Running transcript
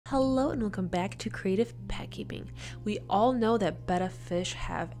Hello and welcome back to Creative Pet Keeping. We all know that betta fish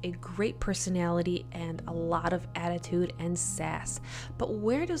have a great personality and a lot of attitude and sass. But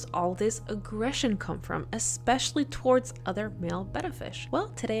where does all this aggression come from, especially towards other male betta fish? Well,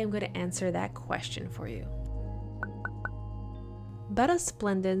 today I'm going to answer that question for you. Betta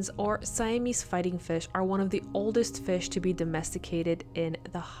splendens, or Siamese fighting fish, are one of the oldest fish to be domesticated in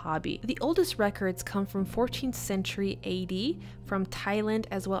the hobby. The oldest records come from 14th century AD from Thailand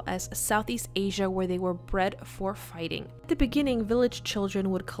as well as Southeast Asia, where they were bred for fighting. At the beginning, village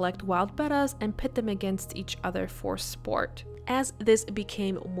children would collect wild bettas and pit them against each other for sport. As this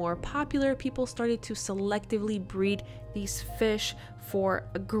became more popular, people started to selectively breed these fish for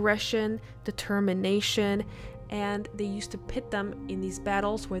aggression, determination, and they used to pit them in these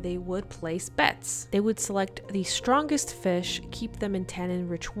battles where they would place bets. They would select the strongest fish, keep them in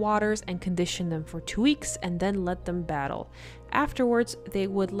tannin-rich waters, and condition them for 2 weeks, and then let them battle. Afterwards, they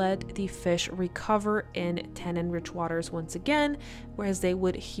would let the fish recover in tannin-rich waters once again, whereas they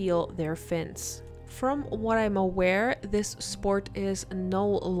would heal their fins. From what I'm aware, this sport is no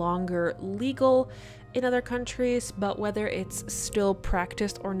longer legal in other countries, but whether it's still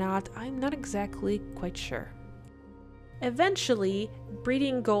practiced or not, I'm not exactly quite sure. Eventually,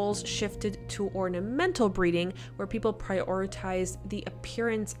 breeding goals shifted to ornamental breeding, where people prioritized the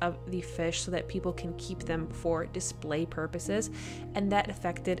appearance of the fish so that people can keep them for display purposes, and that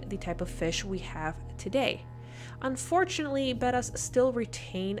affected the type of fish we have today. Unfortunately, bettas still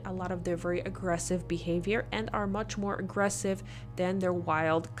retain a lot of their very aggressive behavior and are much more aggressive than their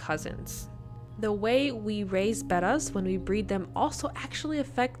wild cousins. The way we raise bettas when we breed them also actually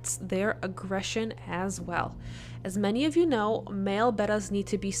affects their aggression as well. As many of you know, male bettas need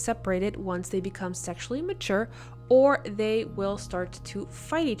to be separated once they become sexually mature, or they will start to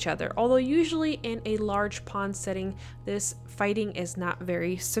fight each other. Although usually in a large pond setting, this fighting is not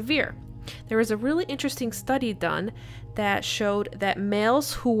very severe. There was a really interesting study done that showed that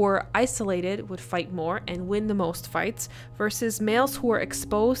males who were isolated would fight more and win the most fights, versus males who were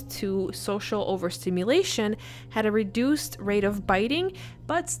exposed to social overstimulation had a reduced rate of biting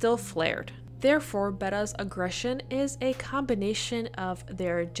but still flared. Therefore, bettas' aggression is a combination of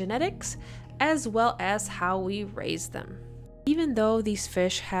their genetics as well as how we raise them. Even though these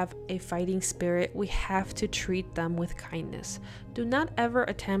fish have a fighting spirit, we have to treat them with kindness. Do not ever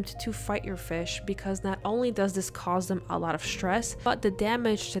attempt to fight your fish, because not only does this cause them a lot of stress, but the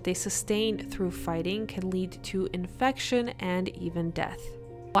damage that they sustain through fighting can lead to infection and even death.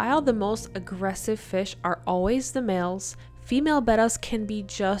 While the most aggressive fish are always the males, female bettas can be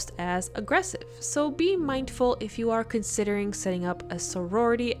just as aggressive. So be mindful if you are considering setting up a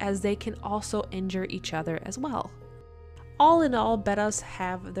sorority, as they can also injure each other as well. All in all, bettas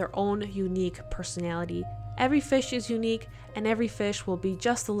have their own unique personality. Every fish is unique, and every fish will be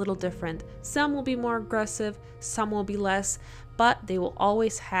just a little different. Some will be more aggressive, some will be less, but they will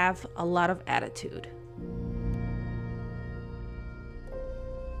always have a lot of attitude.